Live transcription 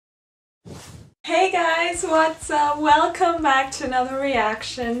Hey guys, what's up? Welcome back to another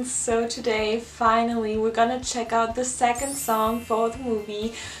reaction. So today, finally, we're gonna check out the second song for the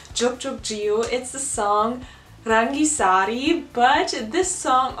movie Juk Juk Jio. It's the song Rangi Saari, but this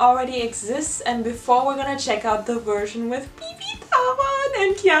song already exists, and before we're gonna check out the version with Kavita Dhawan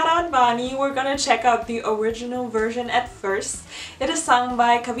and Kiara Advani, we're gonna check out the original version at first. It is sung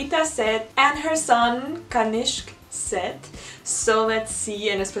by Kavita Seth and her son Kanishk Seth. So let's see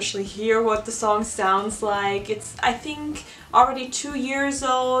and especially hear what the song sounds like. It's, I think, already 2 years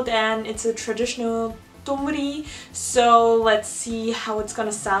old and it's a traditional thumri. So let's see how it's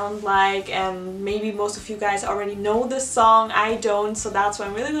gonna sound like, and maybe most of you guys already know this song. I don't, so that's why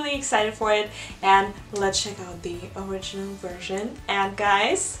I'm really excited for it. And let's check out the original version. And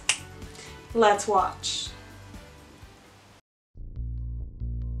guys, let's watch.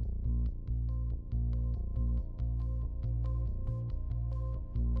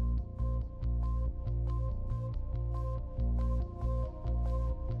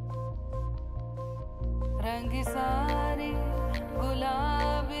 रंगी सारी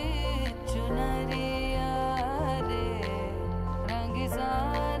गुलाबी चुनरिया रे रंगी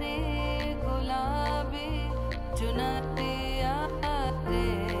सारी गुलाबी चुनरिया रे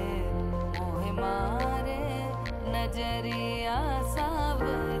मोहे मारे नजरिया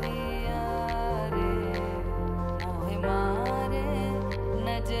सावरिया रे मोहे मारे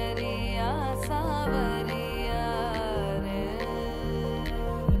नजरिया सावरिया रे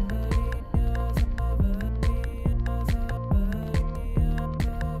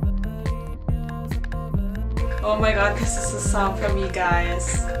Oh my god, this is a song for me,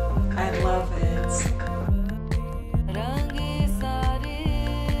 guys. I love it. रंगी सारी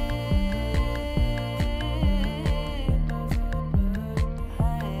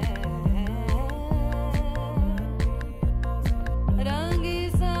रंगी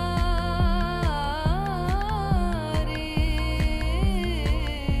सारी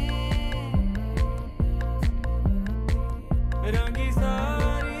रंगी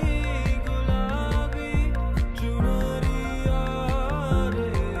सारी गुलाबी चुनरिया रे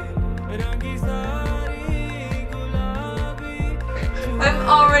रंगी सारी गुलाबी I'm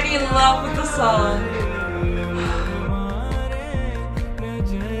already in love with the song. हमारे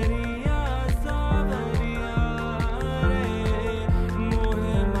नजरिया सावरिया रे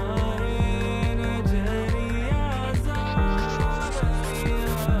मोहे मारे नजरिया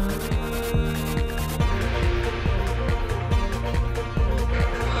सावरिया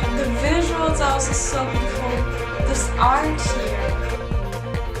The visuals are also so beautiful. This art here.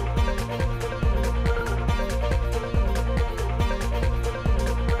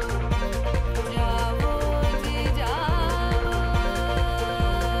 जावो जी जावो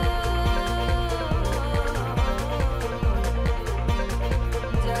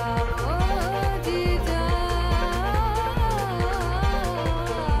जावो जी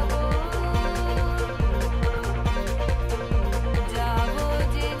जावो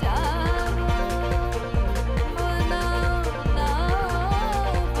जी जावो बनाओ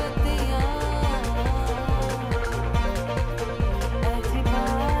नापतियाँ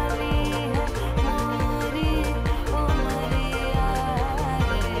अजबाली है मोरी उमरिया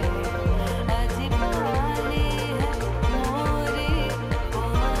रे अजबाली है मोरी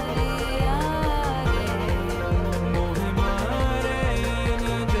उमरिया रे मोहे मारे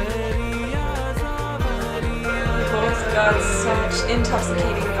नजरिया सावरिया Both got such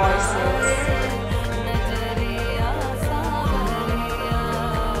intoxicating voices. नजरिया सावरिया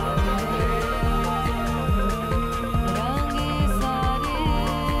रंगी सारी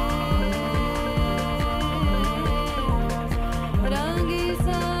रंगी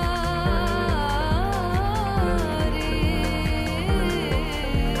सारी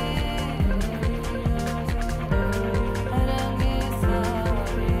रंगी सारी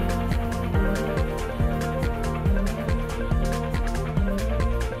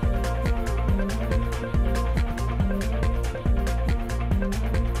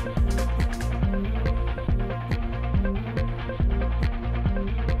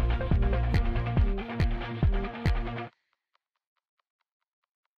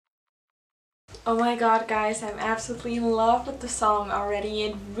Oh my god, guys, I'm absolutely in love with the song already.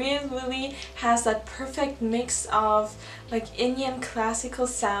 It really has that perfect mix of like Indian classical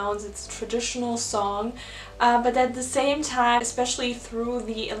sounds. It's a traditional song, but at the same time, especially through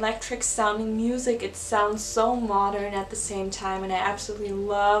the electric sounding music, it sounds so modern at the same time, and I absolutely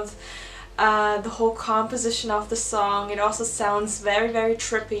love the whole composition of the song. It also sounds very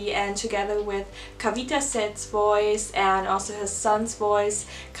trippy, and together with Kavita Seth's voice and also his son's voice,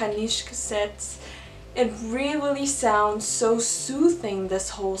 Kanishk Seth, It really sounds so soothing, this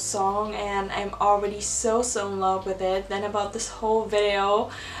whole song, and I'm already so in love with it. Then about this whole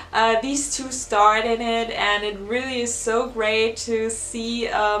video, these two starred in it, and it really is so great to see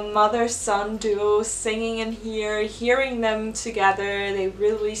a mother-son duo singing in here, hearing them together. They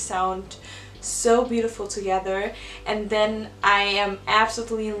really sound so beautiful together. And then I am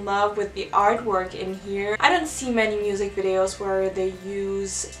absolutely in love with the artwork in here. I don't see many music videos where they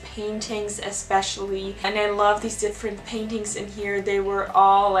use paintings especially, and I love these different paintings in here. They were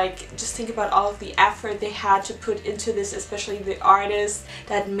all like, just think about all of the effort they had to put into this, especially the artists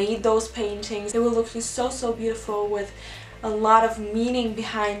that made those paintings. They were looking so beautiful with a lot of meaning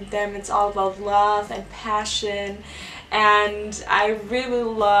behind them. It's all about love and passion, and I really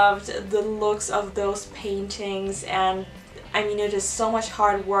loved the looks of those paintings. And I mean, it is so much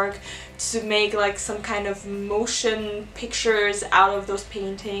hard work to make like some kind of motion pictures out of those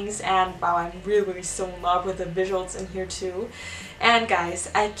paintings, and wow, I'm really so in love with the visuals in here too. And guys,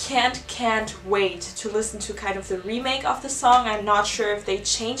 I can't wait to listen to kind of the remake of the song. I'm not sure if they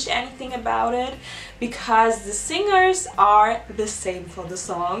changed anything about it, because the singers are the same for the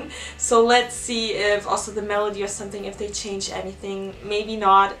song. So let's see if also the melody or something, if they change anything. Maybe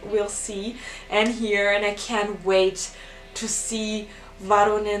not, we'll see and hear. And I can't wait to see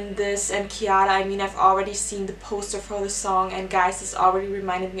Varun in this and Kiara. I mean, I've already seen the poster for the song, and guys, this already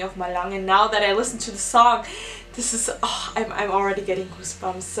reminded me of Malang, and now that I listen to the song, this is, oh, I'm already getting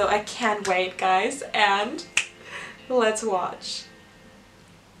goosebumps. So I can't wait, guys, and let's watch.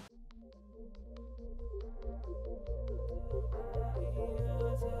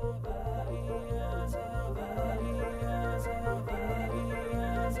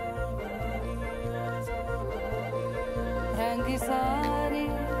 Rangi Saari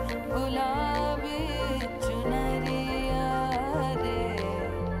gulabi chunariya re,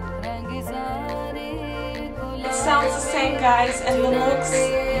 Rangi Saari gulabi. It sounds the same, guys, and the looks.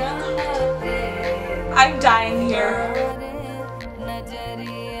 I'm dying here.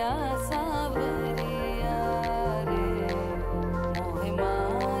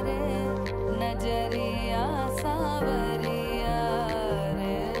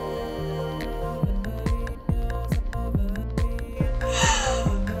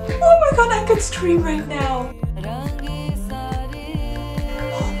 Oh my god, I could scream right now. Oh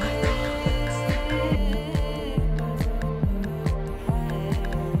my god.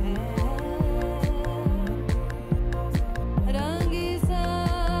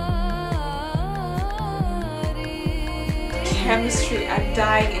 Chemistry, I'm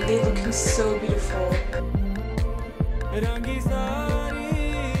dying, and they're looking so beautiful. Rangi Saari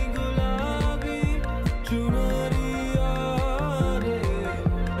gulabi chunariya re,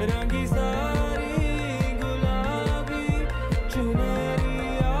 Rangi Saari gulabi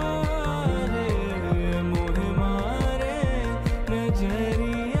chunariya re, mohe mare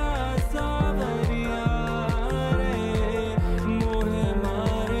najariya savariya re, mohe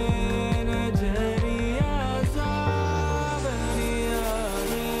mare najariya savariya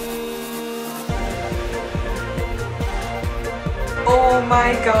re. Oh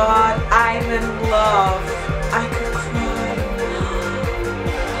my god, I'm in love. I could cry. Oh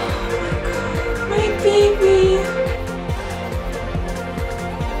my god, my baby.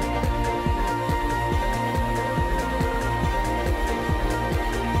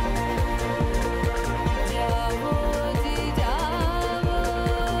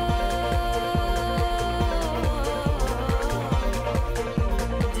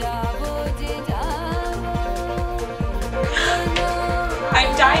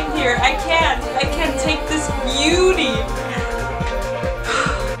 I'm dying here. I can't take this beauty.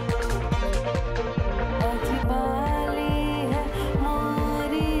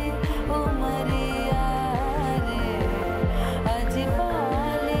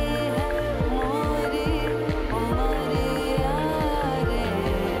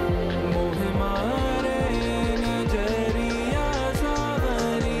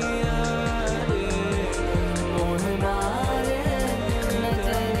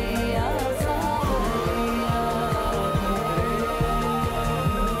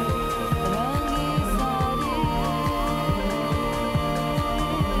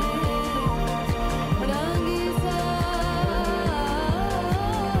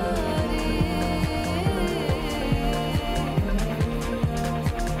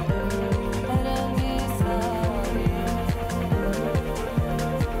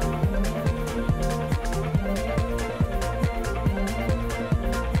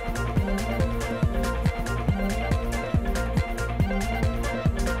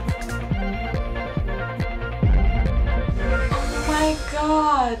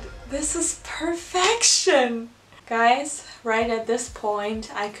 God, this is perfection. Guys, right at this point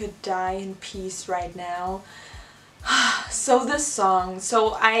I could die in peace right now. So this song,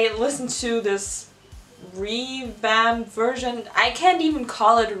 so I listened to this revamped version. I can't even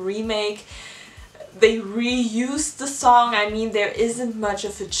call it a remake. They reused the song. I mean, there isn't much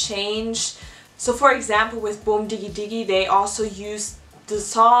of a change. So for example, with Boom Diggy Diggy, they also used the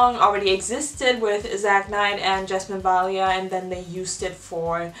song already existed with Zack Knight and Jasmine Balia, and then they used it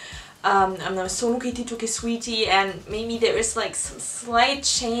for Sonuki Tituke Sweetie, and maybe there is like some slight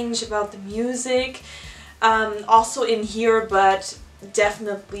change about the music also in here, but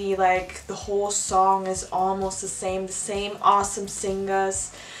definitely like the whole song is almost the same awesome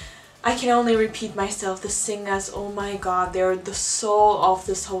singers. I can only repeat myself, the singers, oh my god, they're the soul of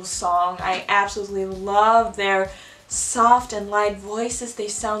this whole song. I absolutely love their soft and light voices. They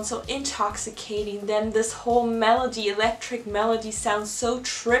sound so intoxicating. Then this whole melody, electric melody, sounds so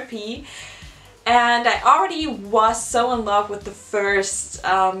trippy. And I already was so in love with the first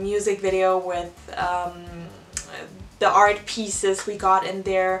music video with the art pieces we got in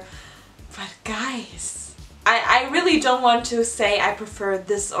there. But guys, I really don't want to say I prefer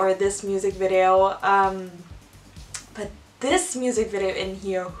this or this music video, but this music video in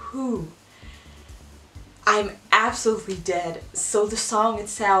here, I'm absolutely dead. So the song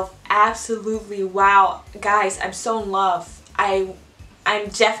itself, absolutely wow. Guys, I'm so in love. I'm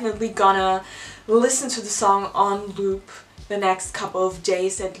definitely gonna listen to the song on loop the next couple of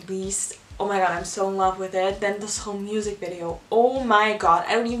days at least. Oh my god, I'm so in love with it. Then this whole music video, oh my god,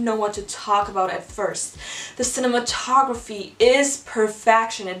 I don't even know what to talk about at first. The cinematography is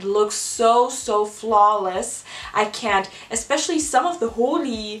perfection. It looks so flawless. I can't, especially some of the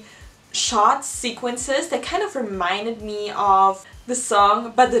holy shot sequences that kind of reminded me of the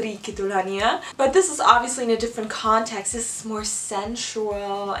song Badri Ki Dulhania, but this is obviously in a different context. This is more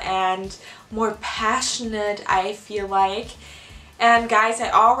sensual and more passionate, I feel like. And guys,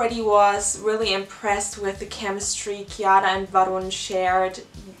 I already was really impressed with the chemistry Kiara and Varun shared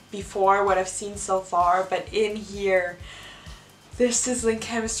before, what I've seen so far, but in here, their sizzling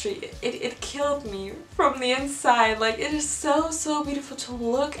chemistry, it killed me from the inside. Like, it is so beautiful to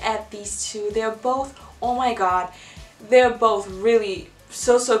look at these two. They're both, oh my god, they're both really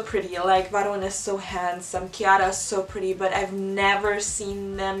so pretty. Like, Varun is so handsome, Kiara is so pretty, but I've never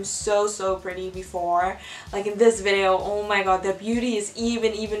seen them so pretty before. Like in this video, oh my god, their beauty is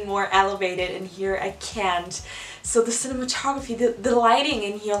even more elevated in here. I can't. So the cinematography, the lighting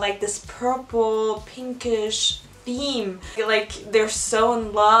in here, like this purple, pinkish theme, like they're so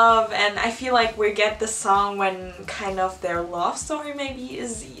in love, and I feel like we get the song when kind of their love story maybe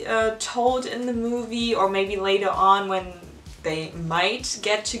is told in the movie, or maybe later on when they might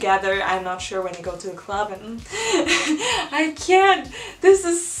get together. I'm not sure, when they go to the club, and I can't. This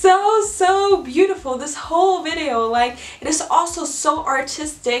is so beautiful, this whole video. Like, it is also so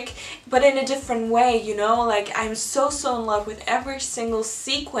artistic, but in a different way, you know? Like, I'm so in love with every single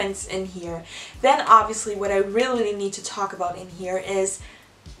sequence in here. Then obviously what I really need to talk about in here is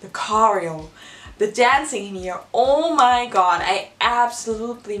the choreo. The dancing in here, oh my god, I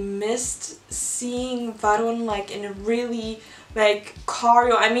absolutely missed seeing Varun like in a really like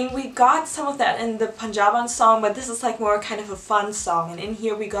choreo. I mean, we got some of that in the Punjaban song, but this is like more kind of a fun song, and in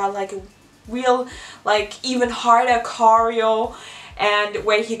here we got like a real like even harder choreo, and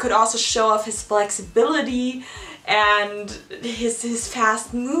where he could also show off his flexibility and his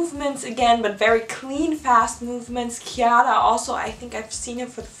fast movements again, but very clean fast movements. Kiara also, I think I've seen her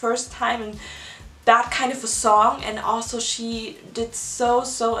for the first time in that kind of a song, and also she did so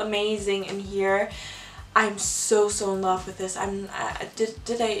amazing in here. I'm so in love with this.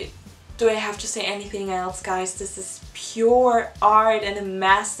 Do I have to say anything else, guys? This is pure art and a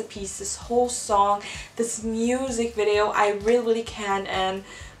masterpiece. This whole song, this music video, I really can. And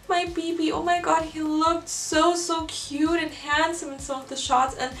my baby, oh my god, he looked so cute and handsome in some of the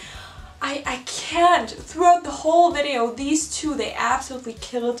shots, and I can't. Throughout the whole video, these two, they absolutely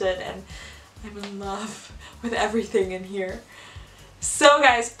killed it, and I'm in love with everything in here. So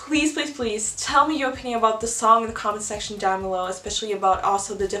guys, please tell me your opinion about the song in the comment section down below, especially about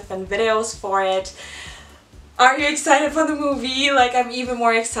also the different videos for it. Are you excited for the movie? Like, I'm even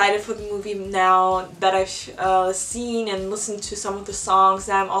more excited for the movie now that I've seen and listened to some of the songs,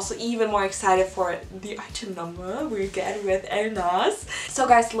 and I'm also even more excited for the item number we get with Elnas. So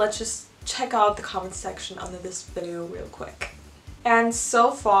guys, let's just check out the comment section under this video real quick. And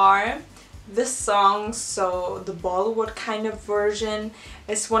so far, this song, so the Bollywood kind of version,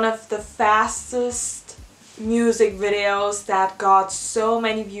 is one of the fastest music videos that got so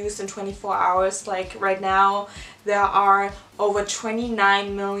many views in 24 hours. Like right now there are over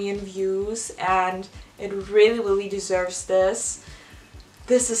 29 million views, and it really deserves this.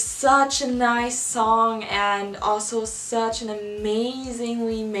 This is such a nice song and also such an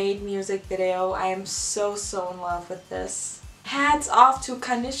amazingly made music video. I am so in love with this. Hats off to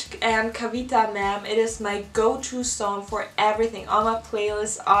Kanishk and Kavita ma'am. It is my go-to song for everything. All my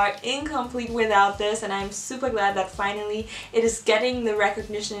playlists are incomplete without this, and I'm super glad that finally it is getting the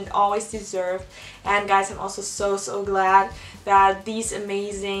recognition it always deserved. And guys, I'm also so glad that these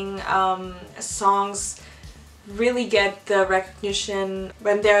amazing songs really get the recognition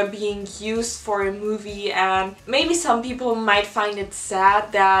when they're being used for a movie. And maybe some people might find it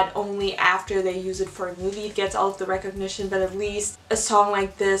sad that only after they use it for a movie it gets all of the recognition, but at least a song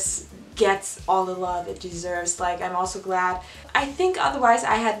like this gets all the love it deserves. Like, I'm also glad. I think otherwise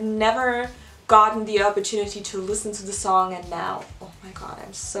I had never gotten the opportunity to listen to the song, and now, oh my god,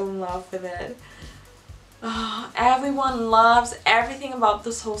 I'm so in love with it. Oh, everyone loves everything about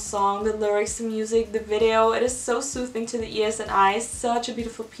this whole song, the lyrics, the music, the video. It is so soothing to the ears and eyes. Such a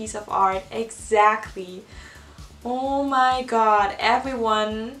beautiful piece of art. Exactly. Oh my god,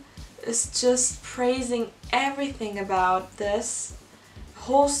 everyone is just praising everything about this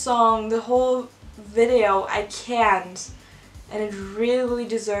whole song, the whole video. I can't. And it really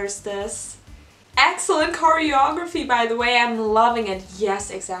deserves this. Excellent choreography, by the way. I'm loving it. Yes,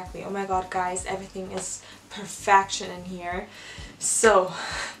 exactly. Oh my god, guys, everything is perfection in here. So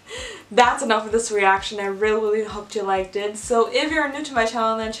that's enough of this reaction. I really hope you liked it. So if you're new to my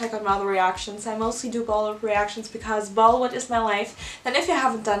channel, then check out my other reactions. I mostly do Bollywood reactions because Bollywood is my life. And if you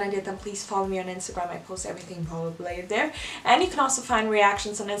haven't done it yet, then please follow me on Instagram. I post everything Bollywood related there. And you can also find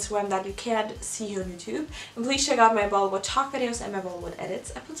reactions on Instagram that you can't see here on YouTube. And please check out my Bollywood talk videos and my Bollywood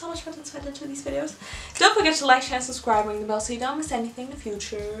edits. I put so much sweat into these videos. Don't forget to like, share, and subscribe, ring the bell so you don't miss anything in the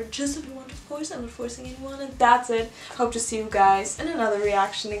future. Just if you want, of course. I'm not forcing anyone. And that's it. Hope to see you guys in another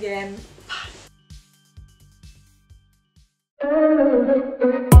reaction again.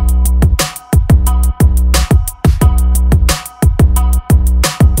 Bye.